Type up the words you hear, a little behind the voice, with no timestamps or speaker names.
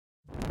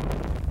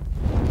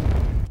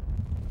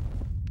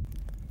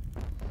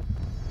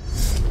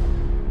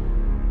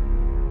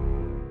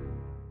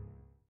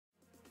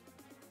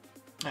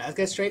Alright, let's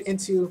get straight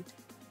into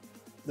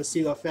the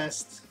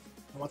Sugofest.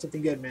 I want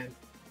something good, man.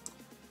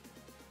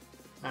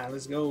 Alright,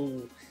 let's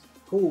go.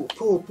 Pool.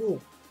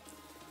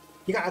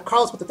 You got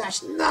Carlos with the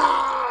Thatch.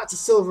 Nah, it's a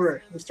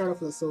silver. Let's start off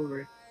with a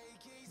silver.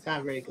 It's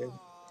not very good.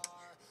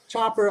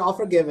 Chopper, I'll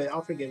forgive it.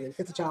 If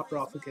it's a chopper,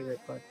 I'll forgive it.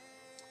 But,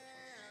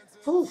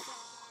 whew.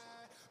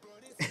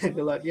 Good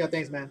luck. Yeah,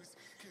 thanks, man.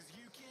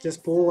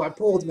 Just pull. I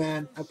pulled,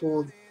 man.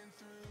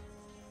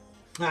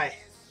 Alright.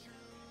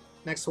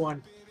 Next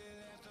one.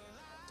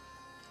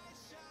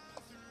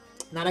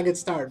 Not a good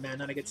start, man.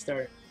 Not a good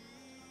start.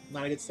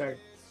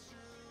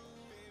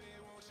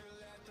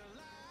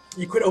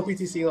 You quit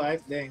OPTC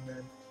Live? Dang,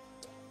 man.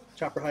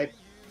 Chopper hype.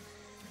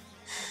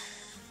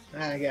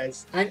 Alright,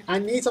 guys. I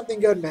need something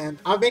good, man.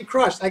 I've been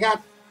crushed. I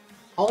got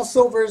all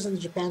silvers in the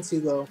Japan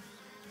Sugo.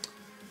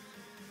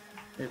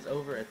 There's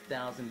over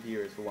 1,000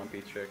 viewers for One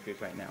Piece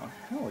characters right now.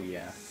 Hell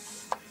yeah.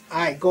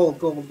 Alright,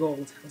 gold.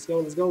 Let's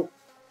go.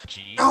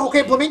 Oh,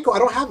 okay, Flamenco. I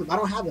don't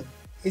have him.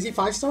 Is he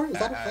 5-star? Is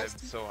that a 5-star? I'm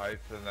so hyped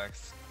for the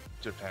next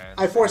Japan.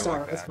 I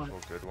 4-star. Like That's fine.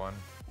 Good one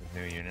with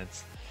new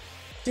units.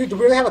 Dude, do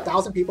we really have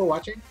 1,000 people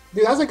watching?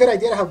 Dude, that was a good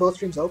idea to have both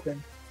streams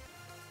open.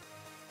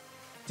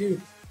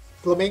 Dude,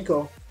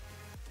 Flamenco.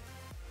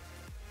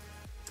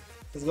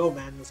 Let's go,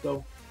 man. Let's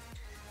go.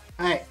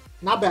 Alright,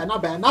 not bad.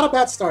 Not a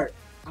bad start.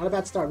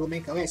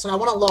 Flamenco. Okay, so I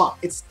want a law.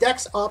 It's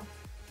Dex up.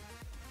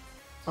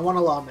 I want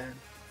a law, man.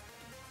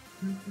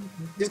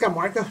 Just got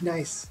Marco?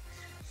 Nice.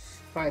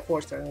 Alright,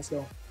 4-star. Let's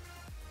go.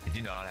 Did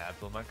you not have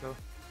Flamenco?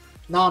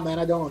 Nah, man,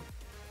 I don't.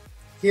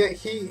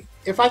 He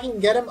if I can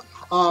get him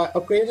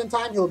upgraded in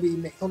time, he'll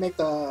make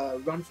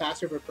the run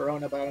faster for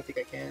Perona, but I don't think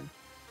I can.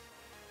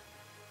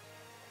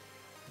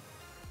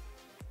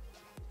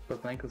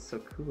 But Blanco's so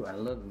cool. I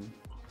love him.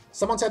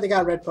 Someone said they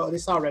got a red they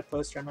saw a red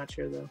poster. I'm not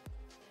sure though.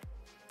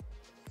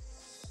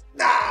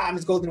 Nah,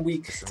 it's Golden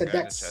Week. It's a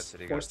Dex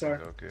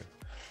 4-star.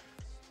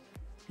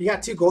 You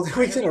got 2 Golden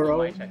Weeks in a row.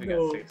 My check, we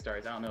got 6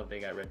 stars. I don't know if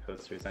they got red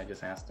posters. I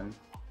just asked them.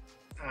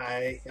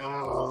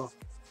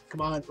 Come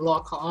on,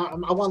 law.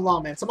 I want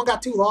law, man. Someone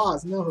got 2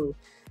 laws. No who?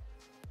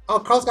 Oh,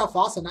 Carl's got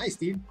Fossa. Nice,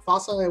 dude.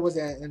 Fossa was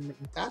in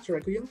Thatch or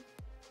Rakuyo.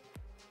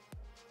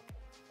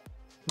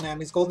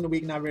 Man, it's Golden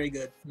Week. Not very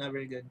good.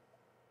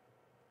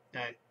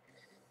 Alright.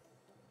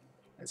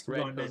 Let's keep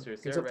going, man.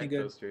 Get something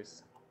good.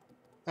 Posters.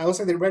 Looks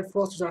like the red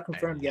posters are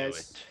confirmed,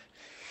 guys.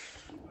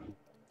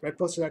 Red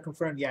posters are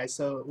confirmed, guys.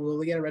 So will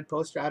we get a red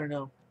poster? I don't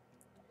know.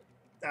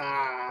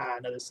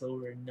 Another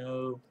silver.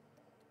 No.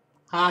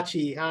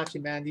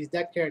 Hachi, man. These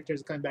deck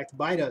characters are coming back to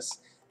bite us.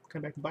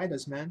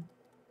 Man.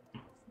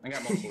 I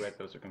got multiple red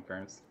poster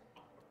confirms.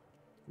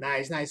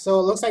 Nice. So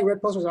it looks like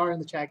red posters are in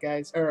the chat,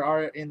 guys. Or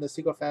are in the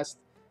Sugofest.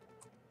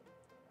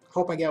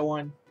 Hope I get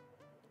one.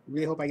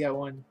 Really hope I get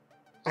one.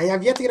 I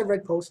have yet to get a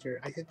red poster.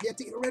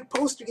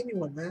 Give me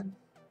one, man.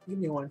 Give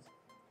me one.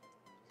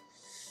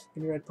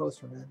 Give me a red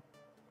poster, man.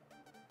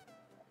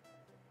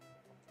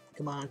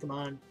 Come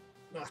on.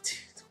 Oh,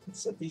 dude.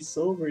 What's up these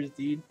silvers,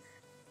 dude?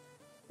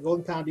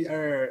 Golden Pound,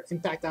 or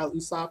Impact out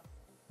Usopp.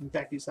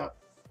 Impact Usopp.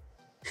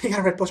 You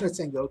got a red poster with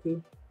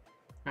Sengoku.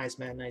 Nice,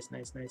 man. Nice.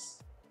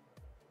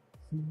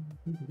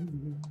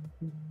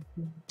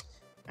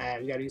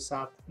 Alright, we got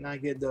Usopp. Not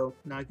good, though.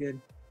 Not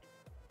good.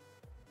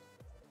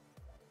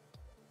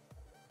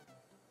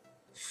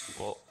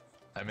 Well,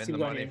 I'm in the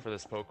money for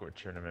this poker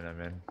tournament I'm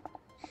in.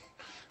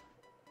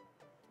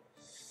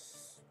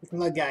 Wish me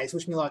luck, guys.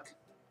 Wish me luck.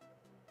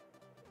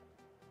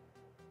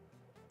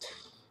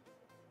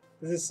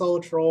 This is so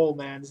troll,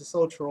 man.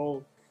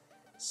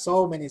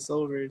 So many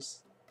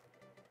silvers.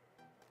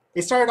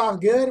 It started off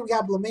good. We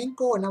got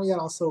Flamenco, and now we got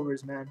all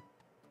silvers, man.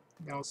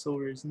 No.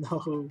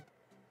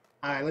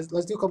 Alright,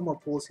 let's do a couple more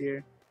pulls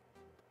here.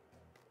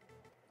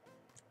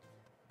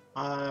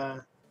 I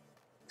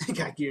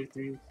got Gear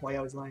 3. Why I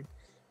was lying.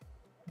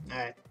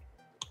 Alright.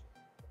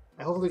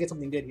 I hopefully get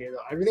something good here,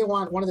 though. I really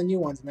want one of the new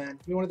ones, man.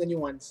 Give me one of the new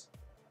ones.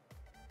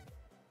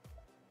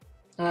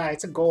 Alright,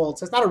 it's a gold.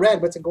 So it's not a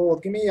red, but it's a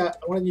gold. Give me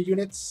one of the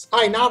units.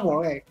 Alright,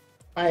 Namur. Hey.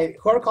 Alright,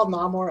 whoever called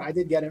Namur, I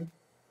did get him.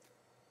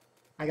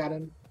 I got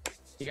him.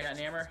 You got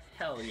Namur?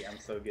 Hell yeah, I'm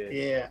so good.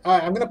 Yeah.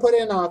 Alright, I'm gonna put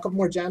in a couple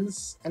more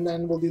gems, and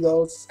then we'll do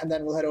those, and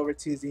then we'll head over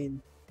to Zine.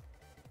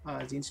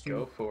 Zine stream.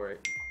 Go for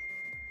it.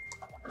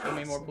 How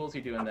many more pulls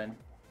you doing then?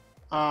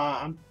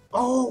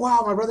 Oh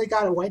wow, my brother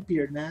got a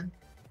Whitebeard, man.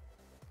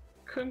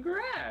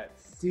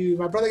 Congrats! Dude,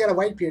 my brother got a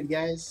Whitebeard,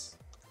 guys.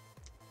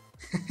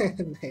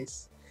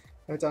 Nice.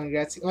 I'm telling you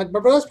guys. My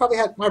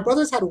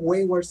brother's had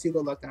way worse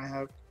Sugo luck than I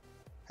have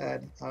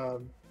had.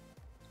 Oh,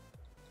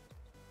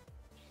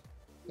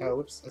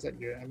 whoops! I said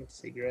I meant to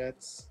say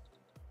congrats.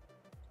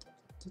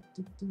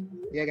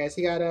 Yeah, guys,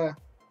 he got a.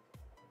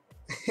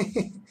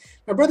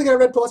 My brother got a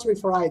red poster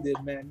before I did,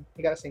 man.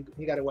 He got a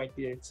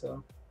Whitebeard,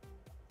 so.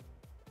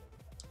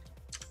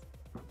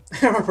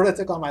 My brother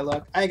took all my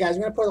luck. Alright, guys,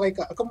 we're gonna put like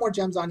a couple more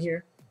gems on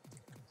here.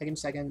 Give me a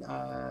second.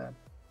 Alright,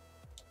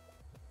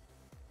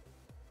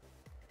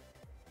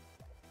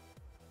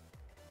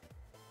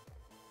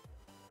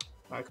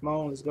 come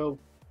on, let's go.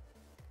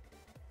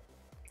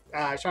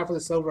 I shot for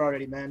the silver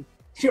already, man.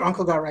 Your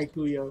uncle got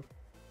Rakuyo.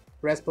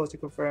 Rest poster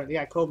confirmed.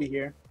 Yeah, Kobe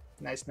here.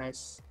 Nice,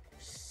 nice.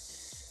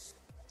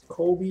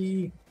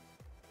 Kobe.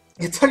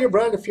 You tell your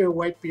brother to fear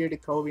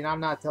white-bearded Kobe. No, I'm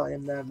not telling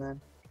him that, man.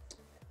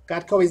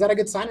 God, Kobe, is that a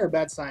good sign or a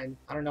bad sign?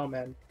 I don't know,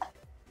 man.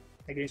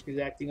 That Greensky's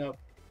acting up.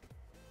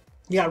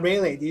 You got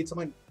Rayleigh, dude.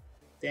 Someone...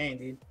 Dang,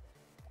 dude.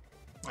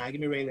 Alright,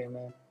 give me Rayleigh,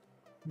 man.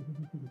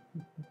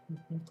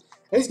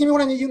 At least give me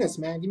one of the units,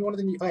 man. Give me one of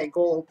the new... Alright,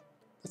 gold.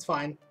 That's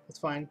fine. That's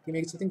fine. Give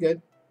me something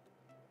good.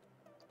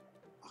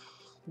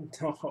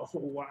 No,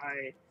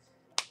 why?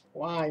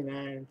 Why,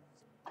 man?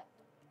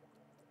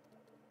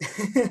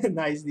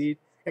 Nice, dude.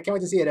 I can't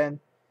wait to see it end.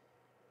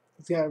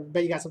 I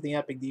bet you got something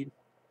epic, dude.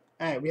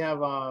 Alright, we have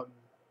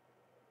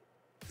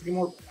 3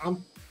 more.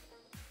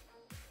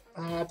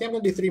 I think I'm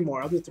gonna do 3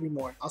 more. I'll do 3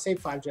 more. I'll save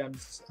 5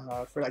 gems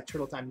for like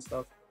turtle time and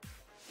stuff.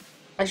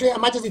 Actually, I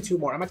might just do 2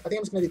 more. I think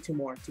I'm just gonna do 2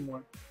 more. 2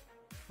 more.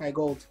 Alright,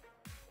 gold.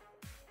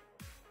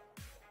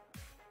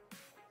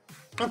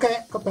 Okay,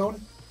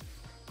 Capone.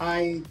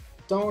 I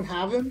don't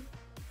have him.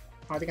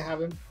 Oh, I think I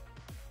have him.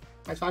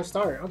 That's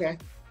 5-star. Okay.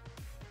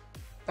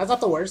 That's not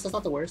the worst. That's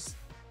not the worst.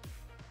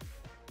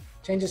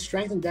 Changes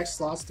strength and dex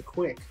slots to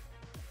quick.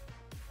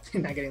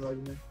 Not getting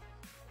loaded, man.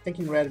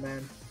 Thinking red,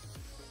 man.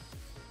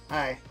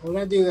 Alright, we're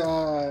gonna do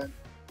well,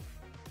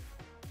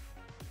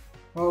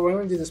 we're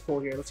gonna do this pull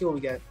here. Let's see what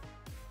we get.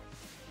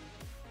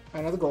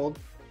 Another gold.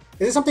 If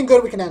there's something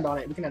good, we can end on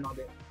it. We can end on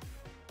it.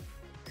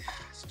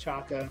 It's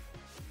Chaka.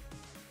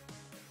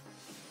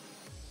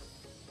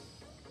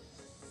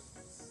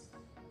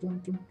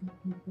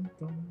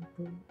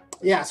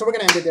 Yeah, so we're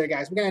gonna end it there,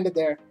 guys. We're gonna end it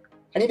there.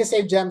 I need to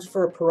save gems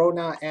for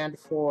Perona and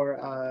for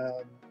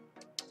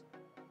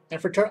I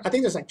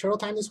think there's like turtle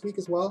time this week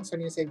as well, so I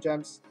need to save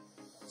gems.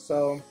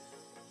 So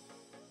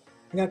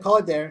I'm gonna call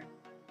it there.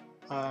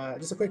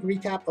 Just a quick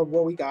recap of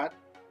what we got.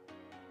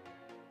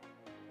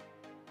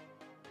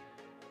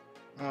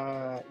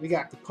 We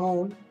got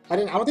Capone. I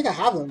don't think I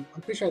have him.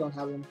 I'm pretty sure I don't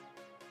have him.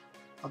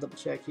 I'll double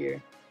check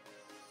here.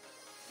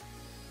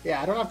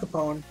 Yeah, I don't have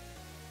Capone.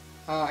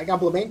 I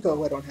got Blamenko,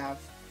 who I don't have.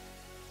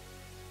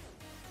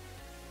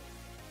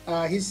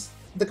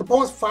 The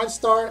Capone's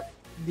 5-star.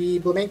 The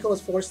Blamenko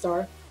is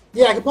 4-star.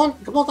 Yeah, Capone's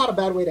not a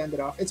bad way to end it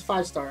off. It's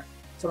 5-star,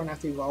 so I don't have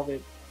to evolve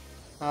it.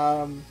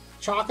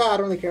 Chaka, I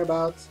don't really care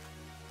about.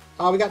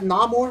 We got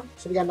Namur,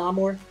 so we got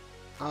Namur.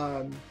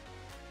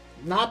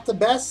 Not the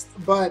best,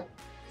 but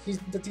he's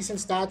the decent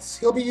stats.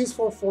 He'll be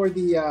useful for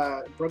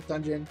the Brook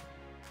Dungeon.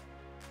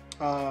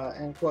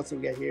 And what else do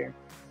we get here?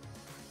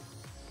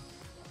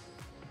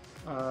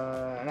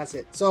 And that's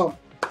it. So,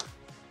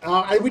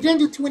 we didn't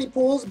do too many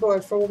pulls,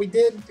 but for what we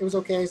did, it was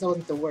okay. So that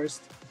wasn't the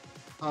worst.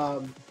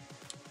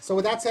 So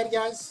with that said,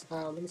 guys,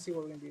 let me see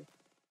what we're gonna do.